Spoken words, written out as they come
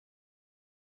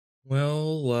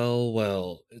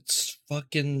Well. It's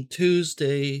fucking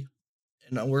Tuesday,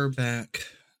 and we're back.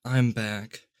 I'm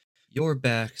back. You're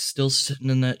back, still sitting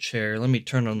in that chair. Let me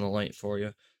turn on the light for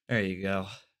you. There you go.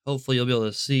 Hopefully, you'll be able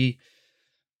to see.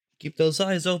 Keep those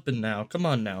eyes open now. Come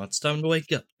on now. It's time to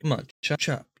wake up. Come on. Chop,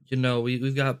 chop.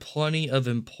 We've got plenty of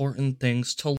important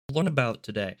things to learn about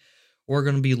today. We're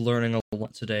going to be learning a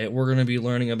lot today. We're going to be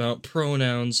learning about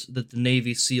pronouns that the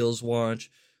Navy SEALs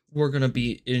watch. We're going to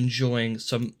be enjoying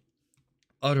some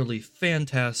utterly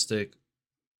fantastic,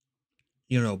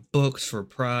 books for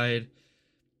pride.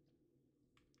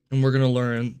 And we're going to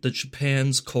learn that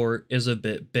Japan's court is a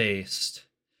bit based.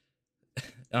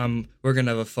 We're going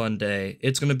to have a fun day.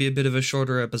 It's going to be a bit of a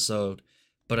shorter episode,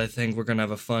 but I think we're going to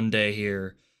have a fun day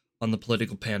here on the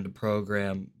Political Panda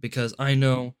program because I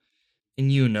know,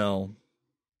 and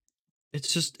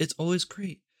it's always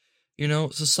great.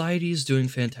 Society is doing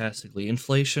fantastically.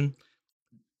 Inflation,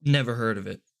 never heard of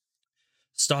it.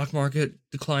 Stock market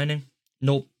declining?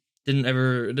 Nope.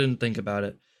 Didn't think about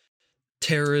it.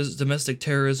 Domestic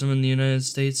terrorism in the United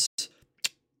States?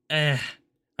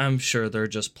 I'm sure they're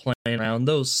just playing around.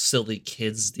 Those silly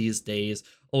kids these days,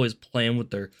 always playing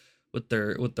with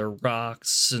their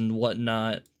rocks and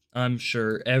whatnot. I'm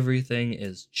sure everything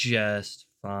is just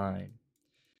fine.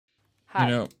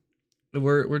 Hi.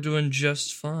 We're doing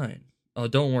just fine. Oh,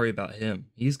 don't worry about him.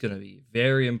 He's gonna be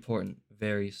very important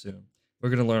very soon. We're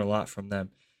gonna learn a lot from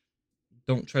them.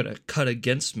 Don't try to cut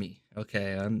against me,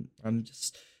 okay? I'm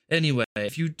just... Anyway,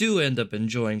 if you do end up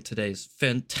enjoying today's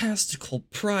fantastical,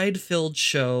 pride-filled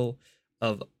show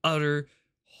of utter,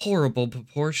 horrible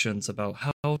proportions about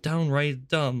how downright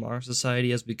dumb our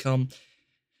society has become,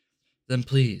 then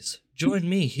please, join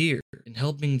me here in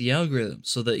helping the algorithm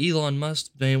so that Elon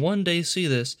Musk may one day see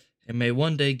this and may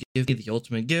one day give me the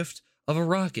ultimate gift of a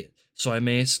rocket so I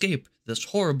may escape this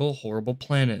horrible, horrible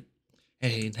planet.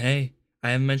 Hey, I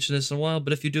haven't mentioned this in a while,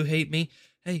 but if you do hate me,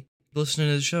 hey, listen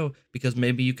to the show, because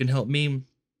maybe you can help me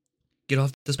get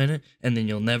off this planet, and then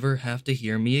you'll never have to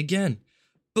hear me again.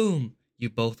 Boom!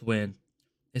 You both win.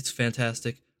 It's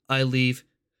fantastic. I leave.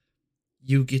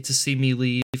 You get to see me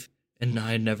leave, and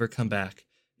I never come back.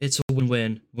 It's a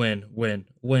win.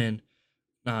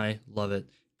 I love it.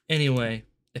 Anyway,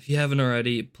 if you haven't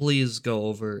already, please go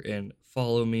over and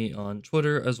follow me on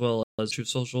Twitter as well as Truth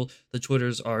Social. The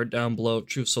Twitters are down below.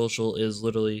 Truth Social is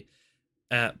literally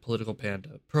at Political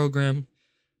Panda Program.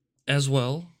 As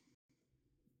well,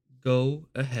 go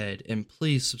ahead and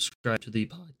please subscribe to the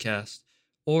podcast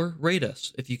or rate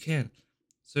us if you can.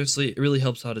 Seriously, it really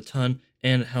helps out a ton,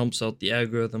 and it helps out the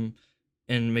algorithm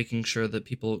and making sure that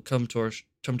people come to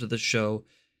the show.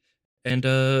 And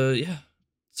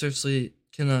seriously,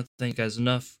 cannot thank you guys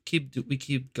enough. We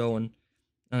keep going.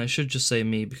 And I should just say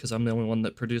me, because I'm the only one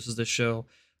that produces this show.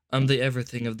 I'm the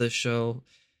everything of this show.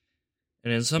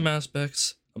 And in some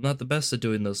aspects, I'm not the best at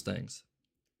doing those things.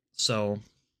 So,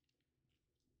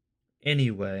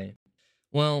 anyway,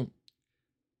 well,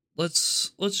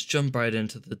 let's jump right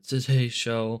into today's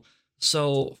show.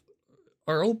 So,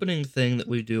 our opening thing that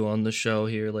we do on the show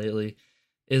here lately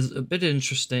is a bit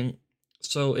interesting.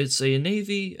 So, it's a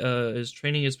Navy is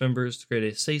training its members to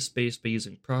create a safe space by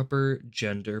using proper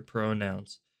gender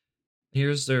pronouns.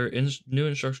 Here's their new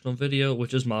instructional video,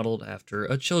 which is modeled after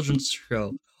a children's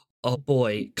show. Oh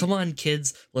boy, come on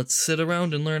kids, let's sit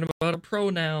around and learn about our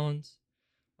pronouns.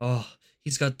 Oh,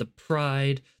 he's got the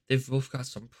pride. They've both got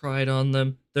some pride on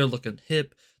them. They're looking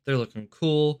hip. They're looking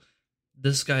cool.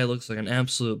 This guy looks like an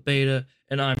absolute beta,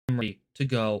 and I'm ready to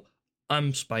go.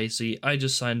 I'm spicy. I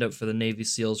just signed up for the Navy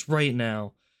SEALs right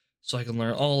now so I can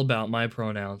learn all about my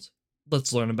pronouns.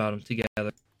 Let's learn about them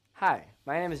together. Hi,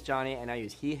 my name is Johnny, and I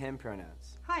use he, him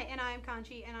pronouns. Hi, and I'm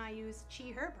Kanchi, and I use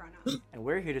she, her pronouns. And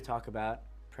we're here to talk about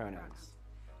pronouns.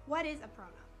 What is a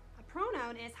pronoun? A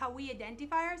pronoun is how we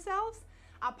identify ourselves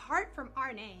apart from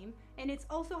our name, and it's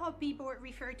also how people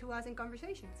refer to us in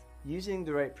conversations. Using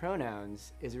the right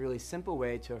pronouns is a really simple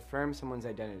way to affirm someone's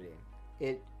identity.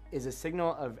 It is a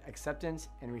signal of acceptance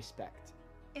and respect.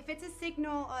 If it's a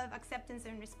signal of acceptance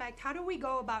and respect, how do we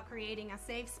go about creating a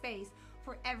safe space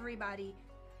for everybody?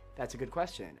 That's a good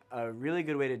question. A really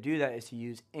good way to do that is to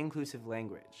use inclusive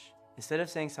language. Instead of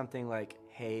saying something like,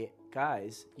 hey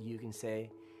guys, you can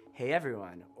say, hey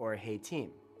everyone, or hey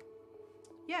team.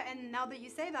 Yeah, and now that you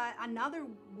say that, another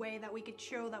way that we could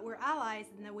show that we're allies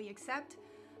and that we accept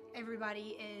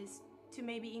everybody is to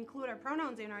maybe include our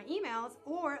pronouns in our emails,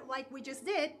 or like we just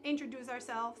did, introduce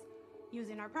ourselves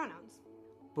using our pronouns.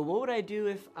 But what would I do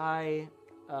if I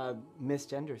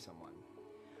misgender someone?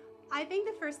 I think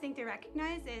the first thing to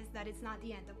recognize is that it's not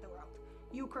the end of the world.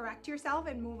 You correct yourself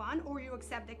and move on, or you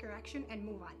accept the correction and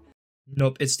move on.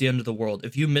 Nope, it's the end of the world.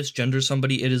 If you misgender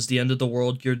somebody, it is the end of the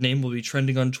world. Your name will be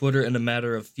trending on Twitter in a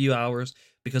matter of few hours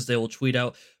because they will tweet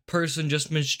out, person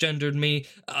just misgendered me,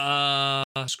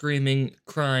 screaming,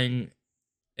 crying,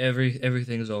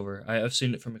 everything's over. I've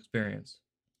seen it from experience.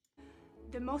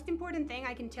 The most important thing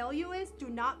I can tell you is do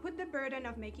not put the burden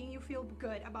of making you feel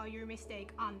good about your mistake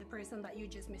on the person that you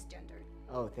just misgendered.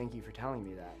 Oh, thank you for telling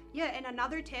me that. Yeah, and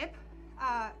another tip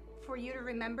for you to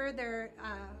remember their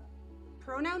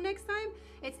pronoun next time,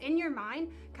 it's in your mind.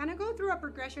 Kind of go through a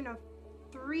progression of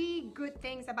 3 good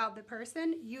things about the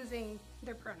person using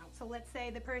their pronoun. So let's say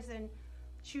the person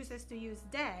chooses to use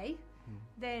they,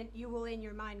 then you will in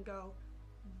your mind go,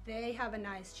 they have a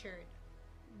nice shirt,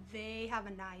 they have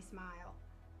a nice smile,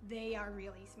 they are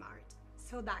really smart.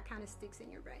 So that kind of sticks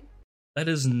in your brain. That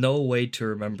is no way to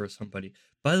remember somebody.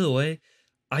 By the way,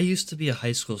 I used to be a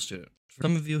high school student. For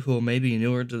some of you who may be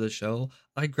newer to the show,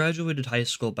 I graduated high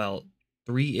school about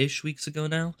 3-ish weeks ago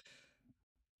now.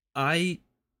 I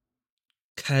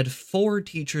had 4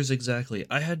 teachers exactly.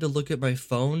 I had to look at my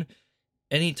phone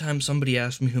anytime somebody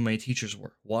asked me who my teachers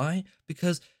were. Why?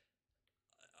 Because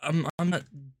I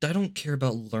don't care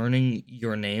about learning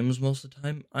your names most of the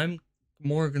time. I'm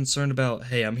more concerned about,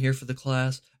 hey, I'm here for the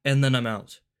class, and then I'm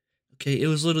out. Okay, it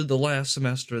was literally the last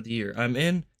semester of the year. I'm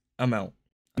in, I'm out.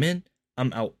 I'm in,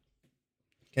 I'm out.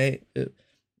 Okay,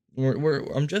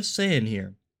 I'm just saying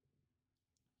here.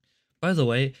 By the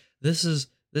way, this is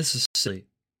silly.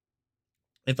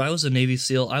 If I was a Navy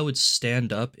SEAL, I would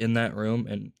stand up in that room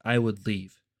and I would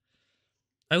leave.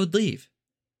 I would leave.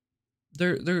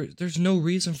 There's no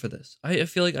reason for this. I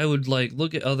feel like I would like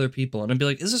look at other people and I'd be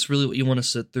like, is this really what you want to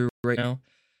sit through right now?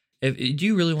 Do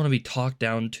you really want to be talked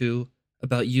down to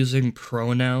about using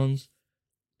pronouns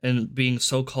and being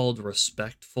so-called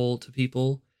respectful to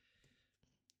people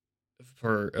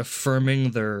for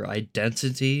affirming their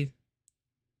identity?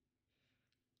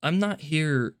 I'm not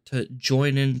here to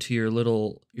join into your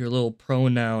little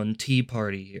pronoun tea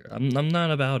party here. I'm not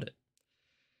about it.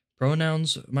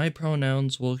 My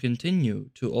pronouns will continue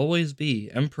to always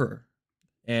be emperor.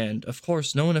 And of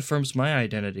course, no one affirms my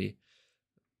identity.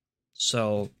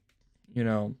 So,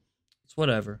 it's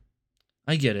whatever.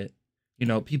 I get it.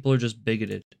 People are just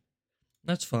bigoted.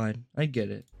 That's fine. I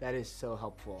get it. That is so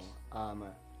helpful.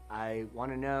 I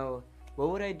want to know,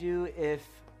 what would I do if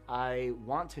I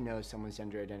want to know someone's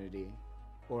gender identity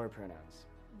or pronouns?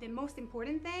 The most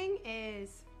important thing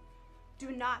is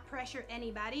do not pressure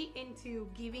anybody into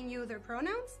giving you their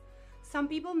pronouns. Some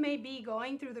people may be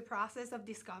going through the process of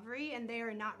discovery and they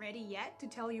are not ready yet to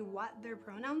tell you what their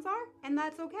pronouns are, and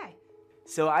that's okay.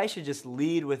 So I should just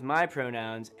lead with my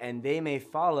pronouns and they may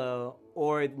follow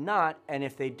or not, and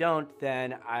if they don't,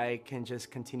 then I can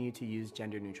just continue to use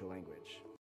gender-neutral language.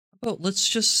 Oh, let's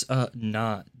just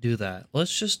not do that.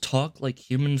 Let's just talk like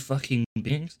human fucking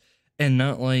beings and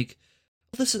not like,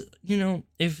 this is,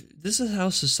 if this is how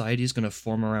society is going to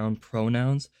form around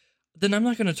pronouns, then I'm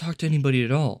not going to talk to anybody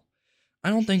at all.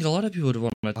 I don't think a lot of people would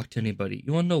want to talk to anybody.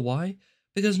 You want to know why?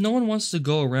 Because no one wants to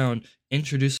go around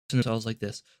introducing themselves like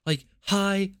this. Like,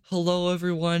 hi, hello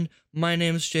everyone, my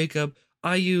name's Jacob,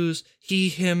 I use he,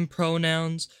 him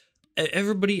pronouns.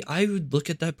 Everybody, I would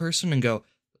look at that person and go,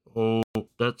 oh,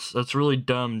 that's really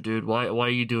dumb, dude. Why are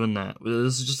you doing that?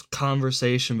 This is just a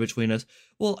conversation between us.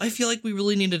 Well, I feel like we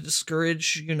really need to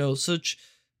discourage, such,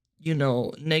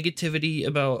 negativity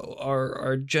about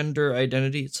our gender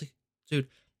identity. It's like, dude,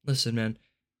 listen, man,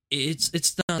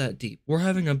 it's not that deep. We're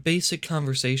having a basic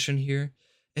conversation here.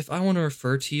 If I want to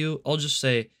refer to you, I'll just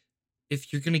say,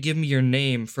 if you're going to give me your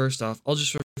name, first off, I'll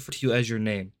just refer to you as your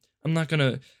name. I'm not going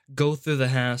to go through the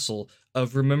hassle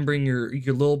of remembering your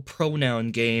little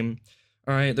pronoun game.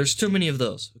 All right, there's too many of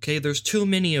those, okay? There's too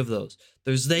many of those.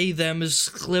 There's they, them,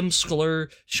 sklim,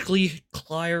 skler, schlee,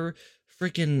 clier,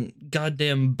 freaking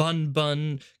goddamn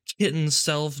bun, kitten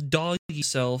self, doggy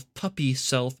self, puppy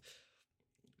self.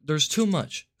 There's too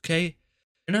much, okay?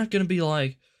 You're not going to be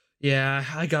like, yeah,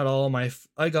 I got all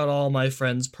my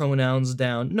friends' pronouns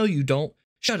down. No, you don't.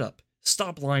 Shut up.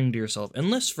 Stop lying to yourself.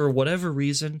 Unless for whatever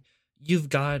reason you've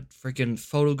got freaking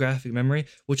photographic memory,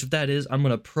 which if that is, I'm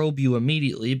going to probe you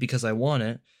immediately because I want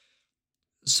it,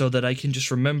 so that I can just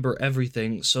remember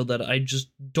everything, so that I just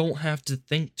don't have to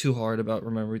think too hard about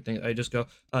remembering things. I just go,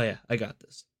 oh yeah, I got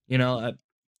this. I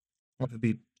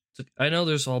know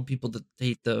there's all people that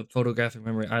hate the photographic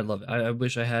memory. I love it. I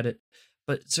wish I had it.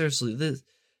 But seriously,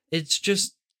 it's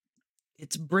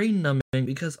brain numbing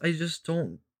because I just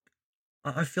don't.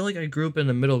 I feel like I grew up in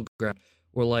the middle ground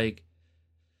where, like,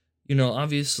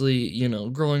 obviously,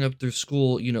 growing up through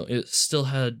school, it still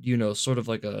had, sort of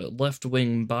like a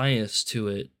left-wing bias to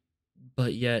it,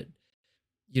 but yet,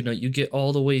 you get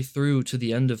all the way through to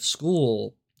the end of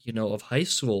school, of high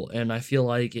school, and I feel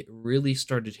like it really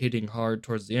started hitting hard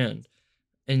towards the end.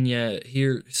 And yet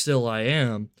here still I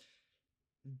am,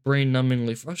 brain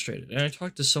numbingly frustrated. And I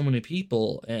talk to so many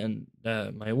people and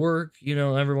my work,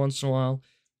 every once in a while,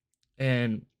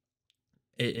 and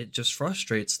it just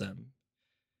frustrates them.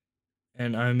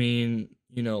 And I mean,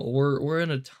 we're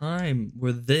in a time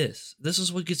where this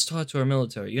is what gets taught to our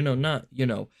military. Not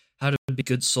how to be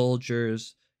good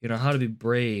soldiers. How to be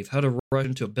brave, how to rush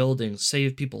into a building,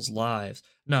 save people's lives.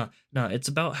 Nah, it's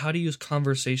about how to use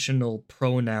conversational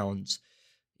pronouns.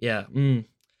 Yeah,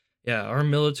 yeah. Our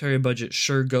military budget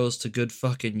sure goes to good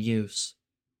fucking use.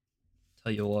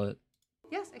 Tell you what.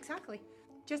 Yes, exactly.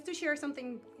 Just to share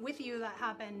something with you that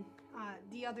happened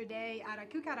the other day at a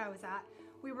cookout I was at,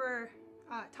 we were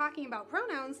talking about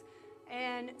pronouns,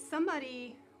 and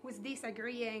somebody was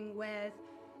disagreeing with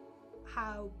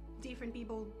how different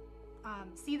people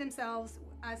see themselves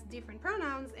as different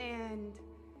pronouns, and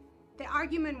the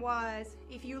argument was,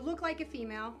 if you look like a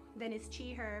female, then it's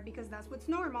she, her, because that's what's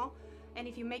normal, and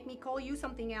if you make me call you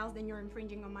something else, then you're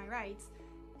infringing on my rights.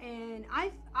 And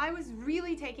I was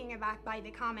really taken aback by the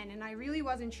comment, and I really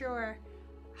wasn't sure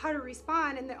how to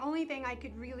respond, and the only thing I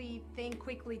could really think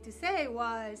quickly to say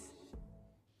was,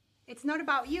 it's not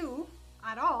about you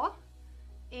at all,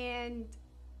 and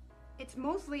it's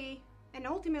mostly and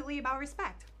ultimately about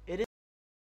respect.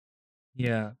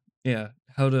 Yeah,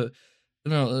 how to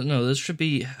no, this should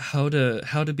be how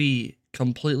to be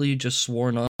completely just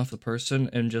sworn off the person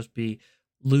and just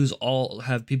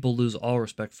have people lose all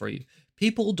respect for you.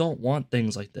 People don't want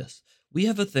things like this. We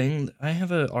have a thing. I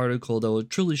have an article that will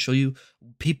truly show you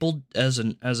people as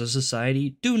a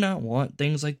society do not want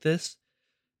things like this.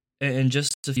 In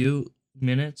just a few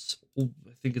minutes, I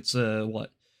think it's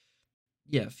what?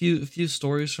 Yeah, a few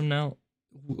stories from now,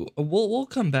 we'll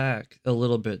come back a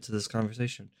little bit to this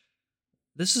conversation.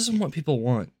 This isn't what people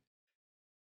want.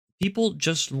 People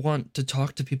just want to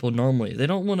talk to people normally. They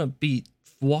don't want to be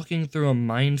walking through a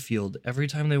minefield every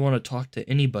time they want to talk to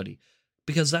anybody,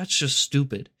 because that's just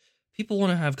stupid. People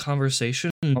want to have conversation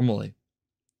normally,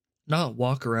 not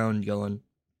walk around yelling,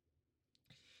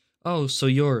 "Oh, so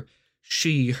you're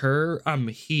she, her, I'm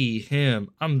he, him,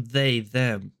 I'm they,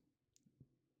 them."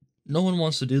 No one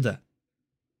wants to do that.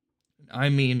 I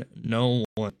mean, no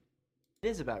one. It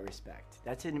is about respect.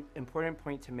 That's an important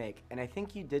point to make, and I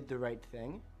think you did the right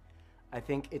thing. I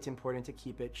think it's important to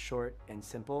keep it short and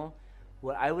simple.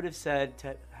 What I would have said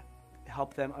to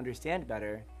help them understand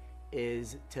better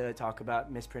is to talk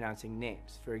about mispronouncing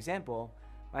names. For example,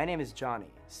 my name is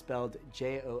Johnny, spelled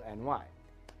Jony,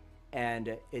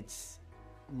 and it's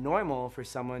normal for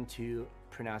someone to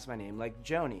pronounce my name like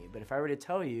Joni, but if I were to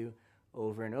tell you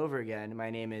over and over again, my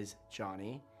name is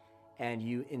Johnny, and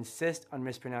you insist on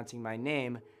mispronouncing my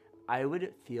name, I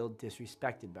would feel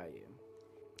disrespected by you.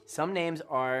 Some names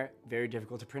are very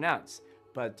difficult to pronounce,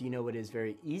 but do you know what is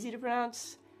very easy to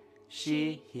pronounce?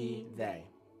 She, he, they.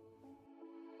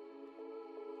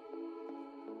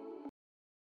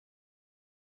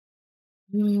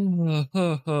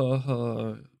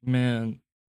 Man,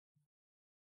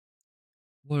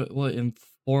 what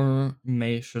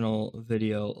informational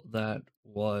video that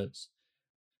was.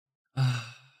 I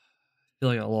feel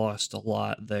like I lost a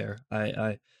lot there.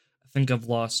 I think I've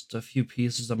lost a few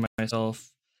pieces of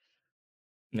myself,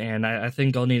 and I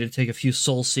think I'll need to take a few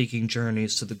soul-seeking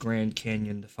journeys to the Grand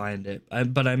Canyon to find it.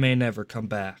 But I may never come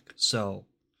back. So,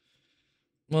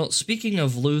 well, speaking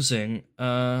of losing,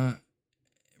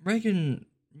 Megan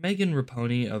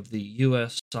Rapinoe of the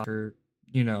U.S. soccer,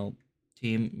 team.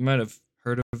 You might have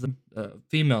heard of them.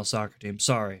 Female soccer team.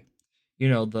 Sorry,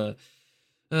 the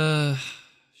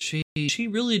she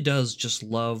really does just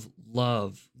love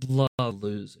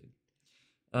losing.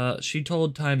 She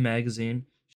told Time magazine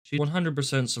she's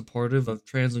 100% supportive of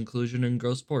trans inclusion in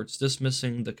girls sports,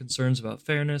 dismissing the concerns about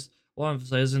fairness while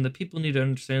emphasizing that people need to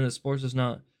understand that sports is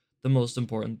not the most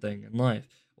important thing in life.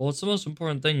 Well, it's the most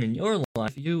important thing in your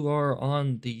life. You are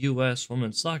on the U.S.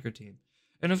 women's soccer team.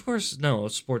 And of course, no,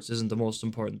 sports isn't the most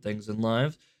important things in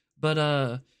life, but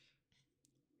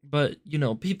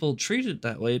people treat it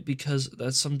that way because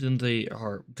that's something they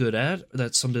are good at,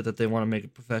 that's something that they want to make a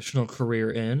professional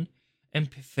career in,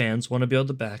 and fans want to be able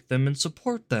to back them and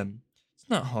support them. It's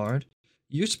not hard.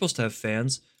 You're supposed to have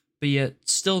fans, but yet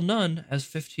still none, as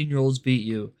 15-year-olds beat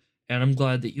you, and I'm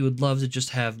glad that you would love to just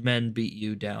have men beat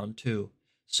you down too.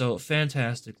 So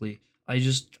fantastically,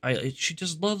 she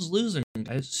just loves losing,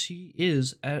 guys. She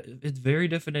is, at its very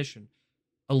definition,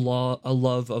 a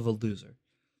love of a loser.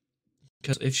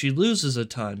 Because if she loses a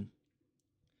ton,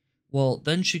 well,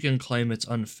 then she can claim it's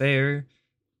unfair,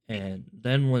 And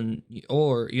then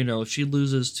if she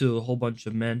loses to a whole bunch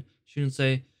of men, she can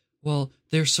say, well,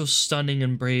 they're so stunning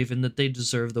and brave and that they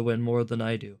deserve the win more than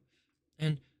I do.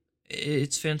 And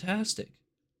it's fantastic.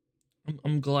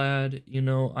 I'm glad,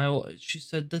 she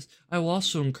said this. I will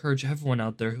also encourage everyone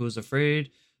out there who is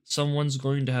afraid someone's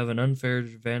going to have an unfair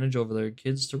advantage over their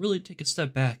kids to really take a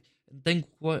step back and think,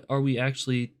 what are we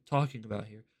actually talking about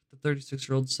here? The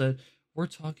 36-year-old said, we're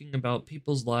talking about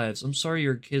people's lives. I'm sorry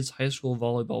your kid's high school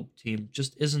volleyball team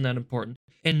just isn't that important,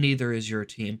 and neither is your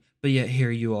team, but yet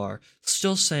here you are,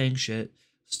 still saying shit,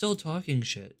 still talking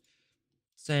shit,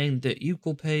 saying that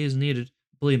equal pay is needed.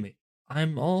 Believe me,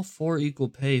 I'm all for equal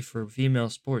pay for female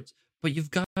sports, but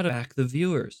you've got to back the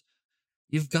viewers.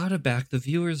 You've got to back the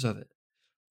viewers of it.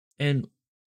 And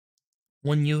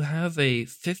when you have a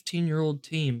 15-year-old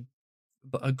team,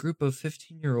 a group of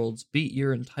 15-year-olds beat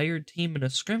your entire team in a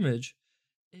scrimmage,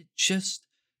 it just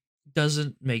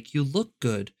doesn't make you look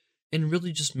good and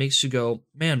really just makes you go,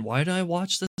 man, why did I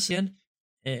watch this again?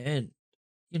 And,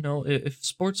 if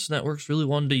sports networks really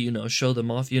wanted to, show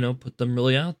them off, put them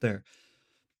really out there.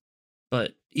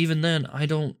 But even then, I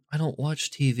don't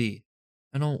watch TV.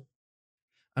 I don't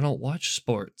watch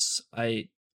sports. I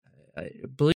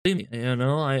believe me,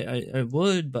 I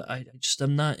would, but I just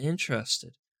am not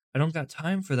interested. I don't got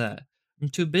time for that. I'm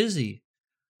too busy.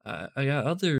 I got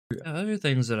other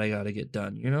things that I got to get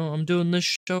done. I'm doing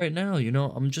this show right now.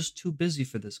 I'm just too busy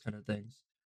for this kind of things.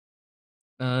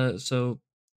 So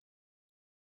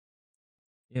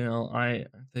I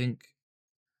think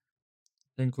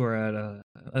we're at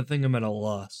I think I'm at a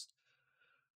loss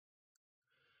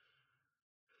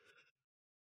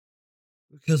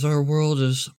because our world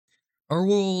is,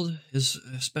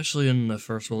 especially in the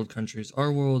first world countries,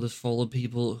 our world is full of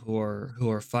people who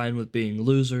are fine with being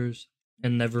losers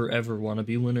and never ever want to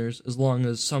be winners as long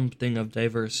as something of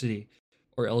diversity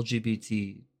or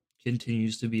LGBT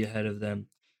continues to be ahead of them,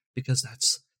 because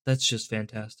that's just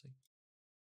fantastic.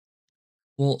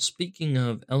 Well, speaking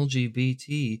of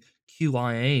LGBT,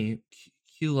 QIA,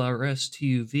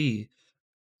 QRSTUV,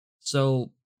 so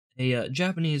a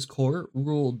Japanese court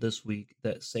ruled this week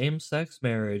that same-sex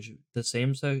marriage,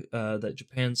 that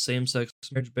Japan's same-sex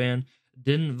marriage ban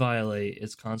didn't violate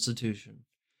its constitution.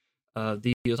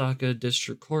 The Osaka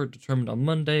District Court determined on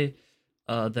Monday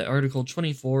that Article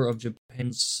 24 of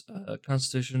Japan's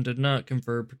constitution did not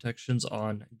confer protections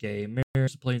on gay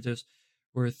marriage. The plaintiffs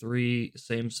were 3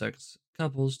 same-sex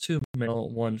couples, 2 male,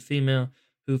 1 female,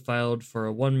 who filed for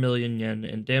a 1 million yen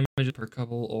in damages per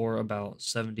couple, or about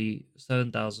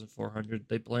 77,400.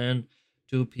 They plan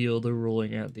to appeal the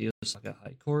ruling at the Osaka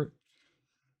High Court.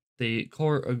 The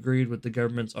court agreed with the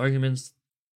government's argument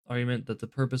that the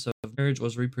purpose of marriage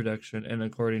was reproduction, and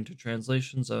according to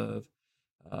translations of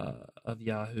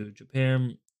Yahoo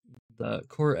Japan, the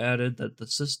court added that the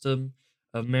system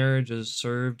of marriage has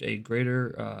served a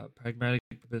greater pragmatic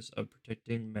purpose of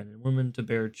protecting men and women to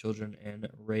bear children and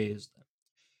raise them.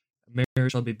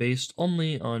 Marriage shall be based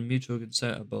only on mutual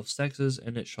consent of both sexes,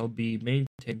 and it shall be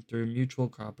maintained through mutual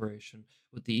cooperation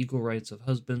with the equal rights of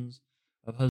husband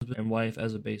and wife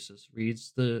as a basis,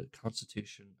 reads the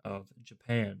Constitution of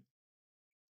Japan.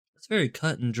 It's very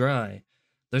cut and dry.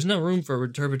 There's no room for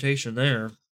interpretation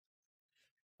there.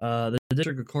 The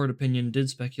district court opinion did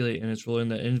speculate in its ruling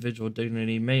that individual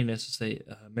dignity may necessitate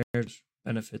marriage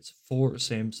benefits for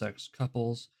same-sex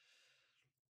couples.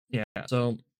 Yeah,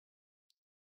 so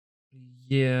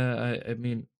yeah, I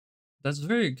mean, that's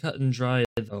very cut and dry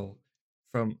though,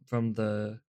 from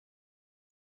the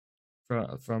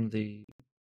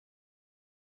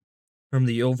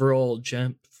overall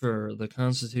gem for the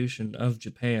Constitution of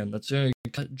Japan. That's very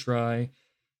cut and dry.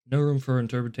 No room for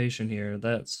interpretation here.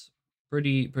 That's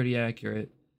pretty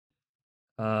accurate.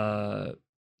 Of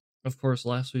course,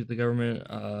 last week the government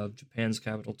of Japan's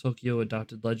capital, Tokyo,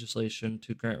 adopted legislation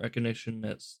to grant recognition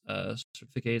that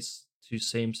certificates to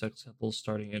same-sex couples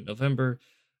starting in November.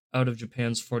 Out of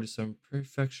Japan's 47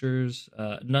 prefectures,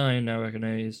 9 now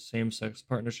recognize same-sex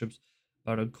partnerships.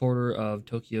 About a quarter of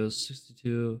Tokyo's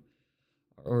 62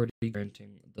 are already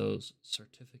granting those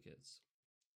certificates.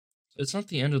 So it's not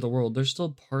the end of the world. There's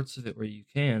still parts of it where you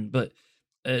can, but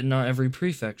not every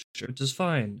prefecture, which is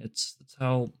fine. It's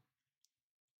how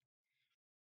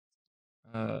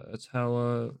it's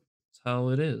how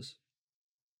it is.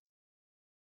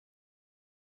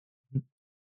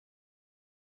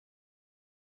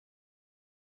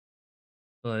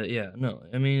 But yeah, no,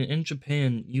 I mean, in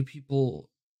Japan, you people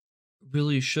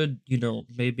really should,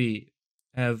 maybe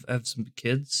have some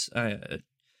kids. I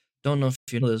don't know if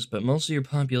you know this, but most of your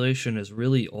population is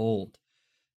really old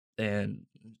and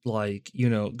gonna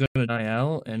die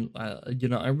out. And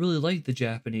I really like the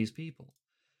Japanese people.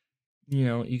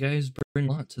 you guys bring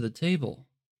a lot to the table.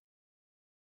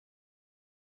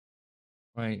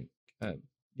 Like, uh,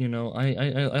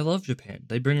 I love Japan.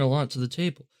 They bring a lot to the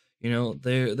table.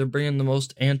 They're bringing the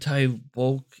most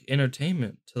anti-woke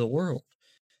entertainment to the world.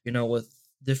 With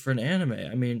different anime.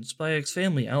 I mean, Spy X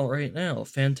Family out right now.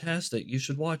 Fantastic. You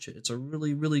should watch it. It's a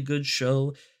really, really good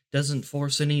show. Doesn't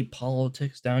force any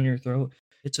politics down your throat.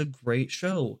 It's a great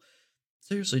show.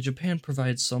 Seriously, Japan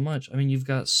provides so much. I mean, you've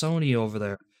got Sony over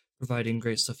there providing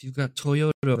great stuff. You've got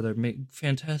Toyota over there make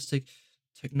fantastic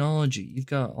technology. You've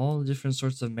got all the different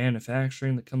sorts of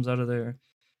manufacturing that comes out of there.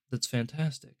 That's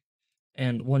fantastic.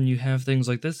 And when you have things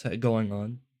like this going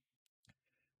on,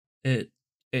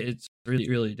 it's really,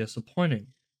 really disappointing.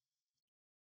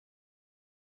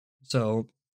 So,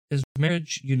 is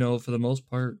marriage, for the most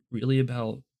part, really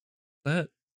about that?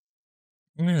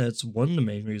 Yeah, that's one of the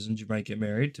main reasons you might get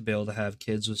married, to be able to have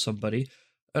kids with somebody,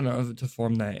 and to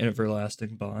form that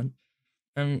everlasting bond.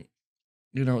 And,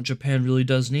 Japan really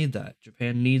does need that.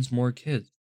 Japan needs more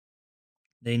kids.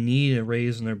 They need a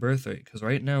raise in their birth rate, because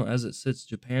right now, as it sits,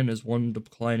 Japan is one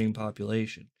declining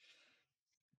population.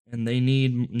 And they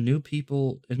need new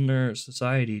people in their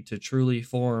society to truly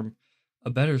form a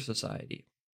better society.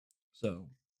 So,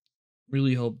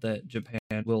 really hope that Japan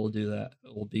will do that.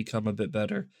 It will become a bit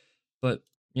better. But,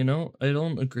 I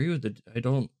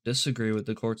don't disagree with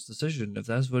the court's decision. If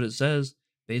that's what it says,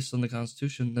 based on the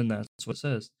Constitution, then that's what it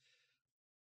says.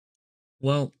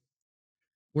 Well,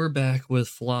 we're back with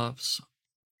flops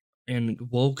and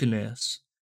wokeness.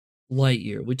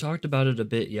 Lightyear. We talked about it a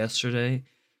bit yesterday,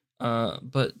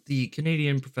 but the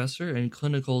Canadian professor and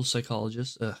clinical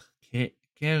psychologist,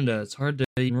 Canada, it's hard to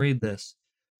even read this.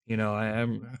 I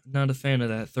am not a fan of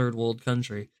that third world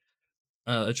country.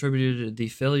 Attributed the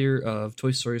failure of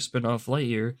Toy Story spin-off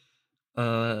Lightyear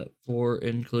for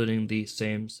including the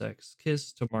same-sex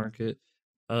kiss to market.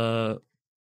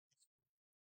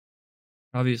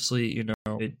 Obviously,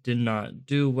 it did not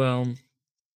do well.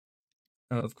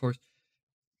 Of course,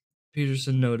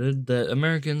 Peterson noted that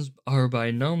Americans are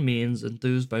by no means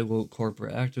enthused by woke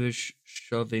corporate activists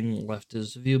shoving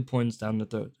leftist viewpoints down the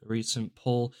throat. A recent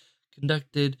poll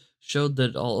conducted showed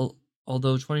that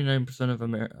although 29% of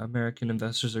American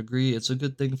investors agree it's a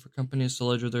good thing for companies to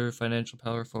leverage their financial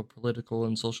power for political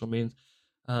and social means,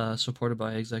 supported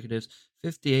by executives,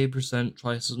 58%,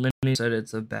 twice as many, said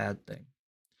it's a bad thing.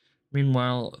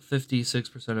 Meanwhile,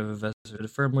 56% of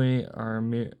investors firmly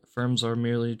firms are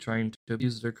merely trying to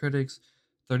abuse their critics.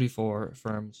 34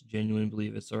 firms genuinely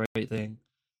believe it's the right thing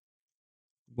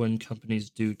when companies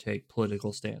do take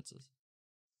political stances.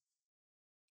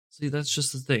 See, that's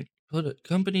just the thing.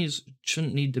 Companies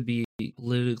shouldn't need to be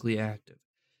politically active.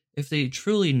 If they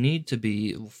truly need to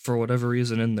be, for whatever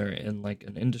reason, in like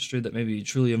an industry that maybe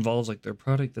truly involves like their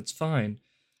product, that's fine.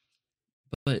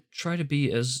 But try to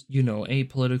be as,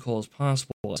 apolitical as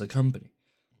possible as a company.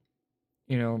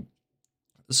 The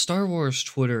Star Wars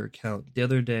Twitter account the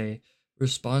other day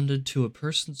responded to a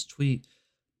person's tweet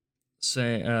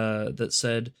that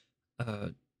said,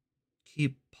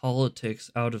 keep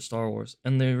politics out of Star Wars.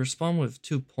 And they respond with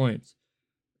 2 points.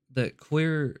 That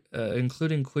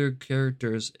including queer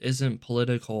characters isn't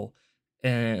political,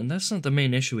 and that's not the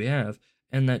main issue we have.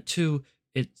 And that, too,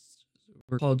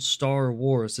 we're called Star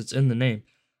Wars. It's in the name.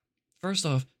 First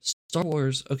off, Star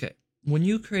Wars, okay, when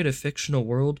you create a fictional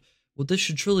world, what this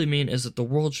should truly mean is that the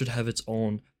world should have its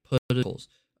own political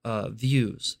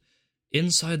views.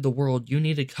 Inside the world, you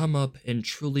need to come up and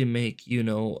truly make,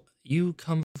 when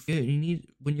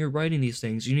you're writing these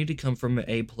things, you need to come from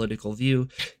a political view,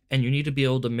 and you need to be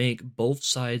able to make both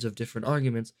sides of different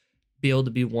arguments be able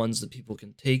to be ones that people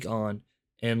can take on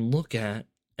and look at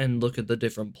the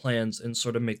different plans and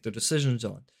sort of make their decisions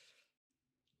on.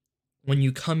 When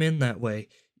you come in that way,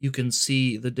 you can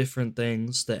see the different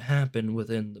things that happen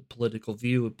within the political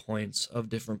viewpoints of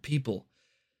different people.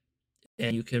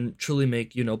 And you can truly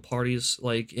make, parties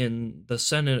like in the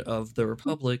Senate of the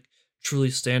Republic truly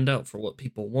stand out for what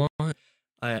people want,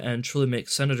 and truly make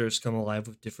senators come alive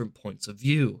with different points of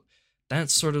view.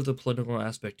 That's sort of the political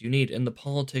aspect you need. And the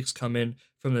politics come in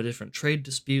from the different trade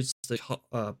disputes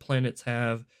that planets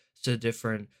have, to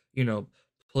different,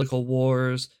 political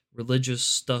wars, religious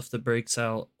stuff that breaks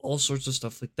out, all sorts of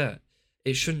stuff like that.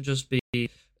 It shouldn't just be,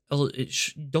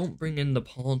 don't bring in the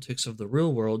politics of the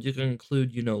real world. You can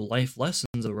include, life lessons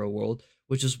of the real world,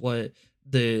 which is what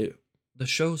the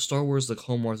show Star Wars The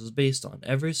Clone Wars is based on.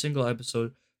 Every single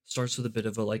episode starts with a bit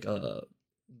of a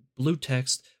blue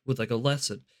text with like a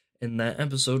lesson, and that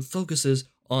episode focuses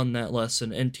on that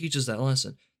lesson and teaches that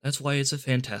lesson. That's why it's a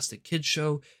fantastic kids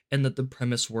show, and that the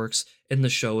premise works and the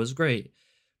show is great.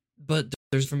 But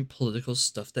there's from political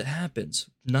stuff that happens.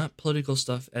 Not political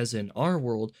stuff as in our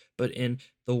world, but in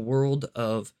the world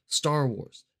of Star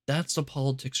Wars. That's the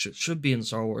politics that should be in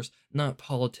Star Wars, not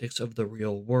politics of the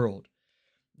real world.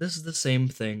 This is the same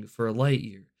thing for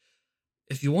Lightyear.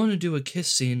 If you want to do a kiss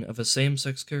scene of a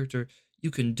same-sex character,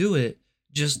 you can do it,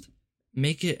 just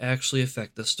make it actually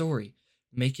affect the story.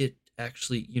 Make it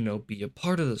actually, be a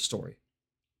part of the story.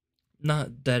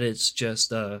 Not that it's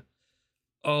just, oh,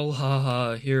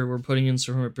 haha, here we're putting in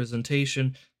some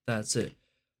representation, that's it.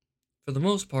 For the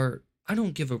most part, I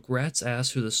don't give a rat's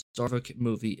ass who the star of a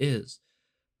movie is.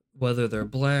 Whether they're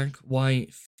black,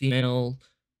 white, female,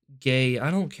 gay,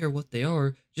 I don't care what they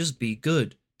are, just be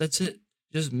good. That's it.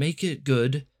 Just make it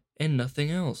good and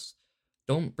nothing else.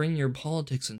 Don't bring your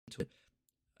politics into it.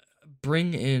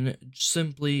 Bring in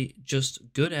simply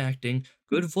just good acting,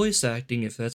 good voice acting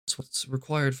if that's what's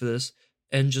required for this,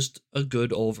 and just a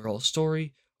good overall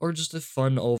story, or just a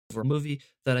fun overall movie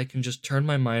that I can just turn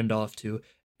my mind off to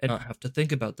and not have to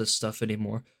think about this stuff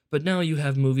anymore. But now you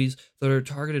have movies that are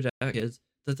targeted at kids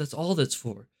that's all that's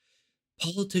for.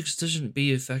 Politics shouldn't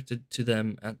be affected to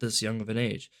them at this young of an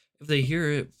age. If they hear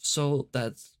it, so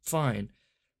that's fine.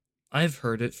 I've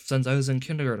heard it since I was in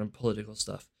kindergarten, political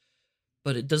stuff.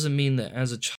 But it doesn't mean that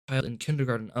as a child in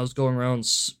kindergarten, I was going around,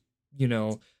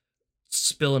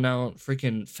 spilling out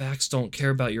freaking facts don't care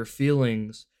about your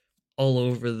feelings all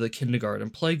over the kindergarten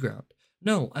playground.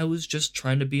 No, I was just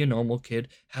trying to be a normal kid,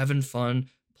 having fun,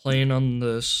 playing on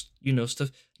the,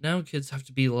 stuff. Now kids have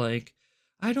to be like,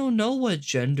 I don't know what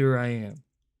gender I am.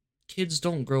 Kids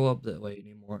don't grow up that way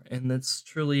anymore, and that's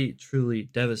truly, truly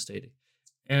devastating.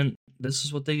 And this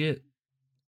is what they get.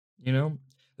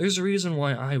 There's a reason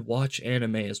why I watch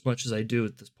anime as much as I do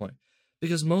at this point.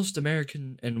 Because most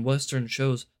American and Western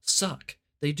shows suck.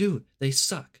 They do. They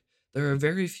suck. There are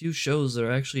very few shows that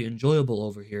are actually enjoyable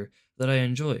over here that I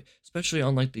enjoy, especially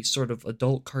on like the sort of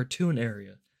adult cartoon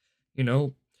area.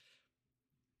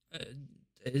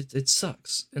 It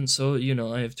sucks. And so,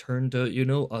 I have turned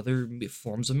to, other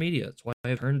forms of media. That's why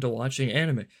I've turned to watching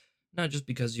anime. Not just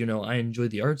because, I enjoy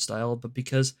the art style, but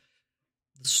because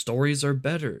the stories are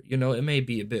better. It may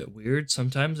be a bit weird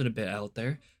sometimes and a bit out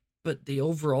there, but they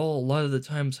overall, a lot of the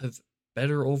times, have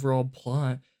better overall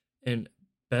plot and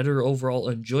better overall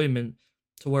enjoyment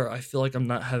to where I feel like I'm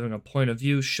not having a point of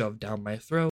view shoved down my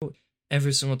throat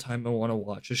every single time I want to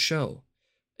watch a show.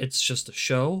 It's just a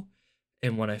show,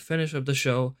 and when I finish up the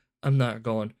show, I'm not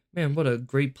going, man, what a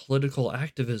great political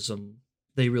activism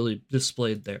they really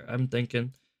displayed there. I'm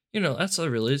thinking, that's a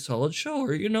really solid show,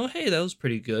 or, hey, that was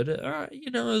pretty good.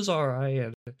 It was alright,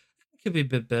 and it could be a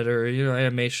bit better,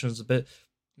 animation's a bit,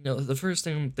 the first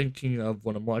thing I'm thinking of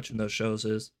when I'm watching those shows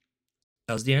is,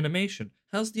 how's the animation?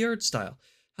 How's the art style?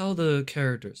 How are the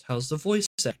characters? How's the voice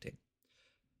acting?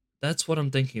 That's what I'm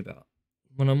thinking about.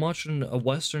 When I'm watching a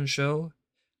Western show,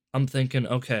 I'm thinking,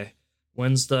 okay,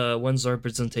 when's the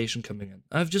representation coming in?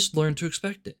 I've just learned to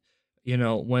expect it.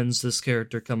 When's this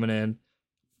character coming in?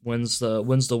 When's the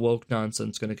woke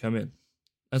nonsense gonna come in?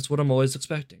 That's what I'm always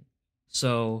expecting.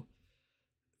 So,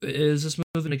 is this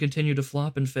movie gonna continue to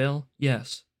flop and fail?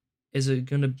 Yes. Is it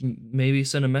gonna maybe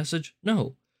send a message?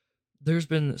 No. There's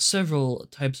been several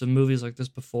types of movies like this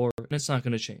before, and it's not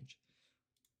gonna change.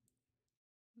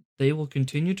 They will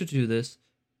continue to do this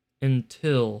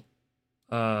until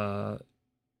the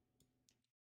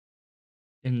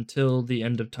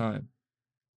end of time.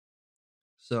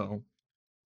 So,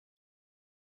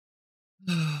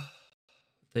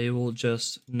 they will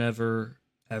just never,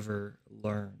 ever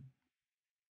learn.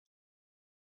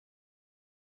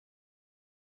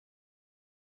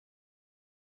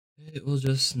 It will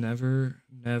just never,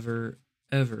 never,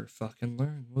 ever fucking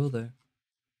learn, will they?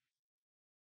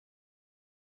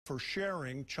 For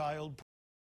sharing child.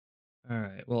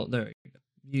 Alright, well, there you go.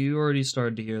 You already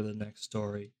started to hear the next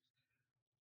story.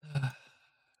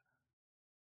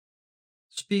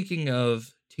 Speaking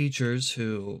of teachers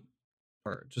who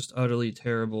are just utterly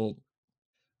terrible,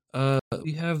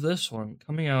 we have this one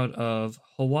coming out of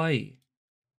Hawaii.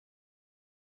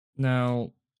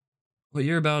 Now, what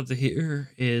you're about to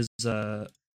hear is,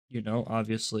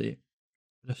 obviously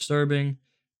disturbing,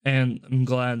 and I'm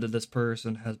glad that this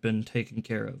person has been taken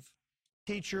care of.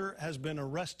 Teacher has been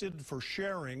arrested for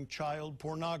sharing child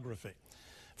pornography.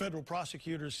 Federal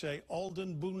prosecutors say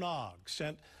Alden Bunog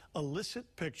sent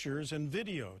illicit pictures and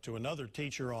video to another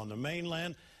teacher on the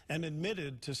mainland and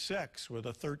admitted to sex with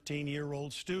a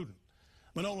 13-year-old student.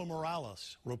 Manolo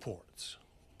Morales reports.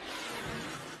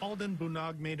 Alden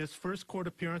Bunog made his first court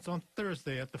appearance on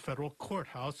Thursday at the federal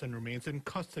courthouse and remains in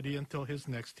custody until his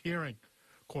next hearing.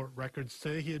 Court records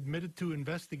say he admitted to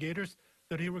investigators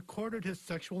that he recorded his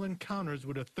sexual encounters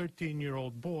with a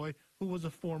 13-year-old boy who was a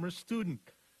former student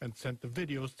and sent the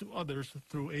videos to others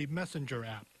through a messenger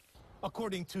app.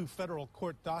 According to federal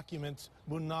court documents,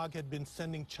 Bunag had been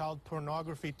sending child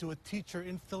pornography to a teacher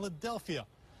in Philadelphia.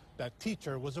 That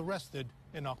teacher was arrested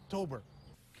in October.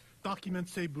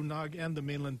 Documents say Bunag and the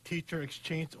mainland teacher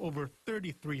exchanged over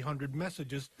 3,300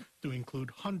 messages to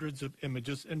include hundreds of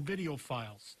images and video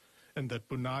files, and that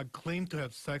Bunag claimed to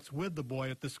have sex with the boy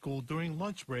at the school during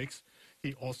lunch breaks.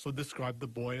 He also described the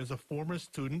boy as a former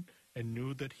student and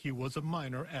knew that he was a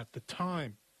minor at the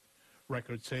time.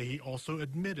 Records say he also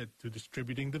admitted to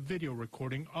distributing the video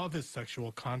recording of his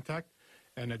sexual contact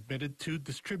and admitted to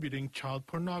distributing child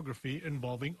pornography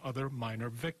involving other minor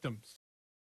victims.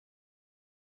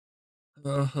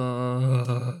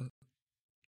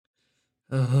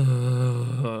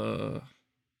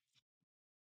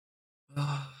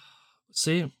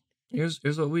 See, here's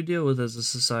what we deal with as a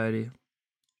society.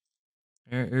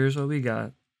 Here's what we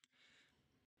got.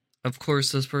 Of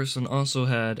course, this person also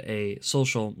had a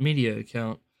social media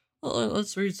account. Well,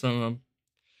 let's read some of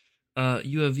them.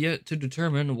 You have yet to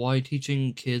determine why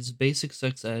teaching kids basic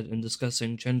sex ed and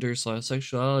discussing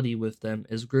gender/sexuality with them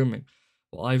is grooming.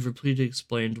 Well, I've repeatedly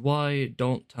explained why.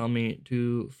 Don't tell me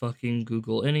to fucking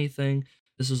Google anything.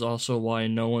 This is also why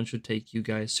no one should take you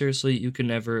guys seriously. You can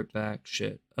never back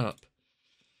shit up.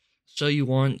 So you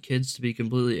want kids to be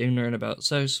completely ignorant about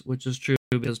sex, which is true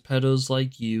because pedos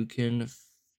like you can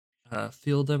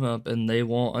feel them up and they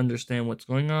won't understand what's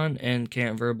going on and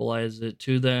can't verbalize it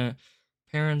to their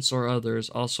parents or others.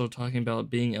 Also, talking about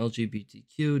being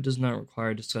LGBTQ does not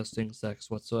require discussing sex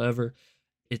whatsoever.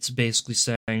 It's basically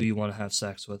saying who you want to have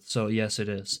sex with. So yes, it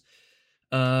is.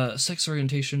 Sex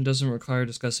orientation doesn't require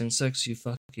discussing sex, you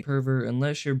fucking pervert,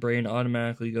 unless your brain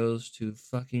automatically goes to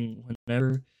fucking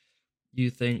whenever you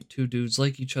think two dudes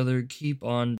like each other. Keep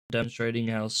on demonstrating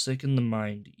how sick in the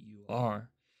mind you are.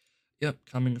 Yep,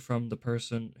 coming from the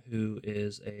person who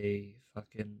is a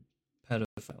fucking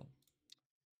pedophile.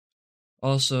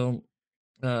 Also,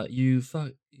 you're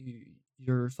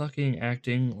fucking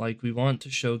acting like we want to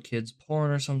show kids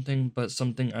porn or something, but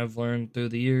something I've learned through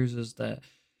the years is that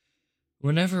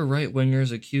whenever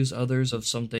right-wingers accuse others of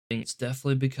something, it's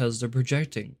definitely because they're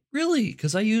projecting. Really?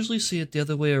 Because I usually see it the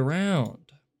other way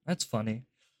around. That's funny.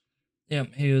 Yeah,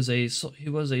 he was a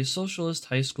socialist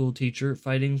high school teacher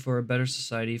fighting for a better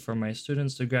society for my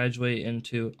students to graduate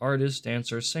into artist,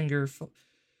 dancer, singer,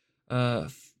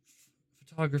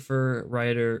 photographer,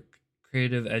 writer,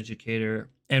 creative educator,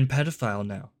 and pedophile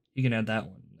now. You can add that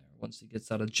one in there once he gets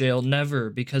out of jail. Never,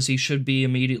 because he should be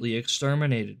immediately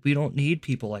exterminated. We don't need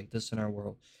people like this in our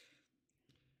world.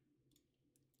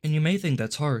 And you may think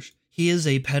that's harsh. He is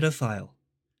a pedophile.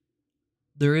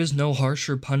 There is no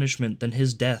harsher punishment than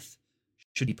his death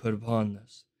should he put upon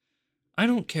this. I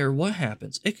don't care what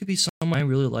happens. It could be someone I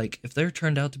really like. If they're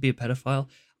turned out to be a pedophile,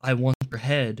 I want their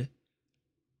head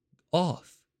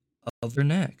off of their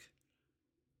neck.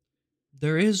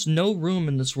 There is no room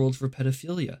in this world for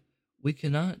pedophilia. We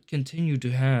cannot continue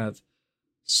to have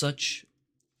such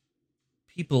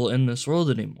people in this world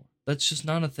anymore. That's just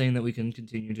not a thing that we can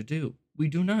continue to do. We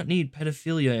do not need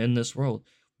pedophilia in this world.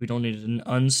 We don't need to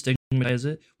unstigmatize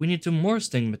it. We need to more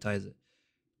stigmatize it.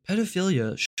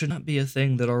 Pedophilia should not be a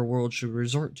thing that our world should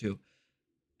resort to.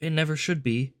 It never should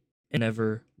be. It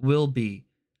never will be.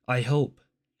 I hope.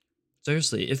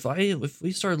 Seriously, if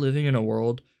we start living in a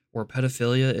world where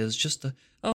pedophilia is just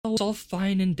it's all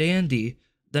fine and dandy,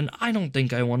 then I don't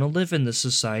think I want to live in this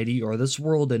society or this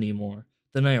world anymore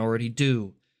than I already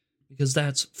do. Because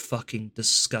that's fucking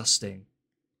disgusting.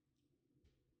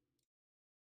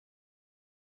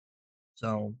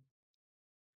 So,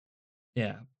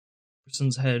 yeah.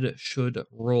 Person's head should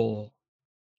roll.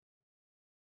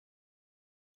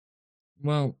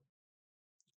 Well,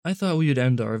 I thought we would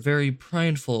end our very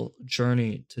prideful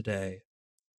journey today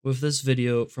with this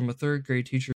video from a third grade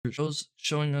teacher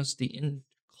showing us the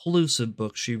inclusive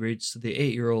book she reads to the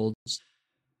 8-year-olds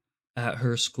at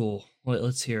her school.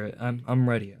 Let's hear it. I'm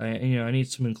ready. I need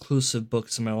some inclusive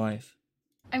books in my life.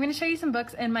 I'm going to show you some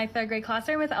books in my third grade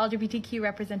classroom with LGBTQ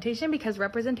representation because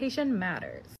representation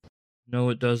matters. No,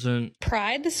 it doesn't.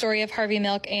 Pride, the story of Harvey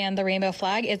Milk and the rainbow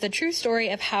flag, is a true story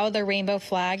of how the rainbow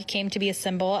flag came to be a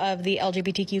symbol of the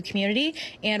LGBTQ community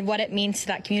and what it means to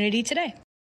that community today.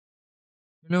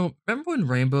 Remember when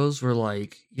rainbows were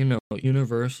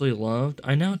universally loved?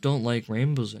 I now don't like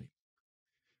rainbows anymore.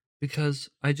 Because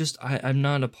I'm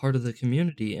not a part of the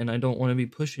community and I don't want to be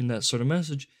pushing that sort of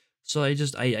message. So I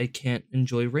can't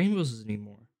enjoy rainbows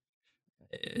anymore.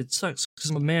 It sucks because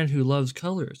I'm a man who loves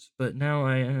colors, but now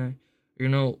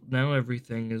now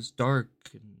everything is dark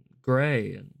and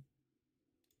gray and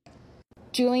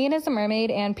Julian is a mermaid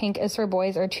and Pink is for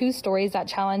boys are two stories that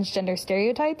challenge gender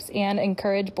stereotypes and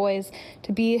encourage boys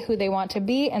to be who they want to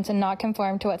be and to not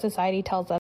conform to what society tells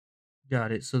them.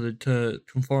 Got it. So to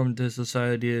conform to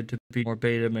society to be more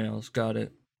beta males. Got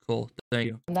it. Cool. Thank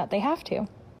you. That they have to.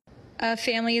 A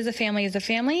Family is a Family is a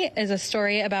Family is a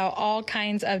story about all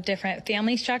kinds of different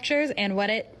family structures and what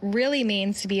it really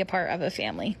means to be a part of a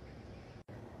family.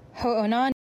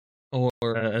 Ho'onan.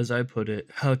 Or, as I put it,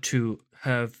 how to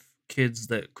have kids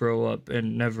that grow up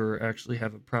and never actually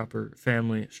have a proper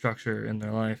family structure in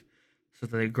their life, so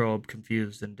that they grow up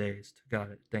confused and dazed. Got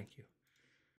it. Thank you.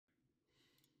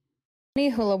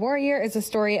 Hula Warrior is a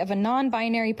story of a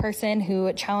non-binary person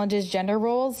who challenges gender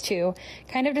roles to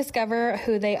kind of discover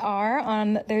who they are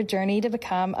on their journey to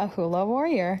become a hula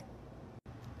warrior.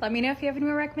 Let me know if you have any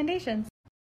more recommendations.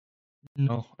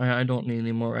 No, I don't need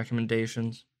any more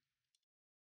recommendations.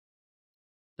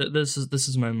 This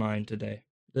is my mind today.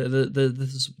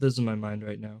 This is my mind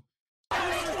right now.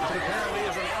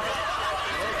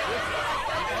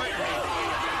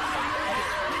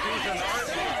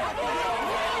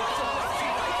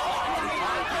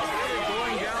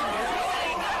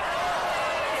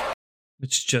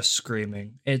 It's just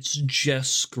screaming. It's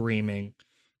just screaming.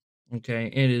 Okay,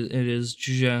 it is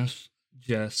just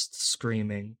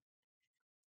screaming.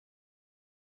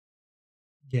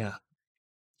 Yeah,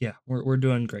 we're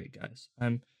doing great, guys.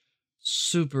 I'm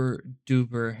super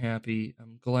duper happy.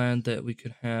 I'm glad that we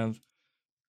could have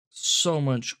so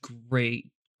much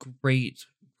great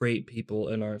people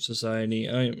in our society.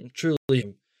 I am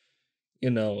truly,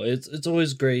 it's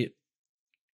always great.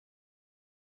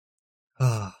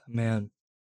 Ah, man.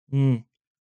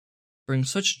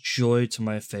 Brings such joy to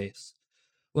my face.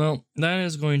 Well, that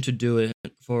is going to do it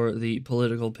for the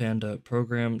Political Panda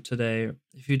program today.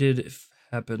 If you did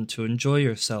happen to enjoy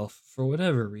yourself for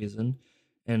whatever reason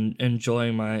and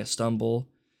enjoying my stumble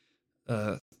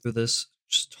through this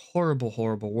just horrible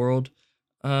world,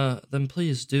 then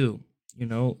please do,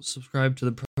 subscribe to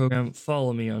the program,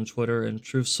 follow me on Twitter and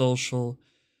Truth Social.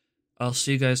 I'll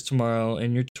see you guys tomorrow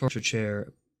in your torture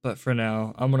chair, but for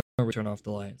now, I'm gonna turn off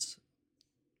the lights.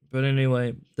 But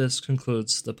anyway, this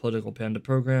concludes the Political Panda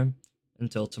program.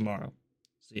 Until tomorrow.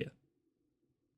 See ya.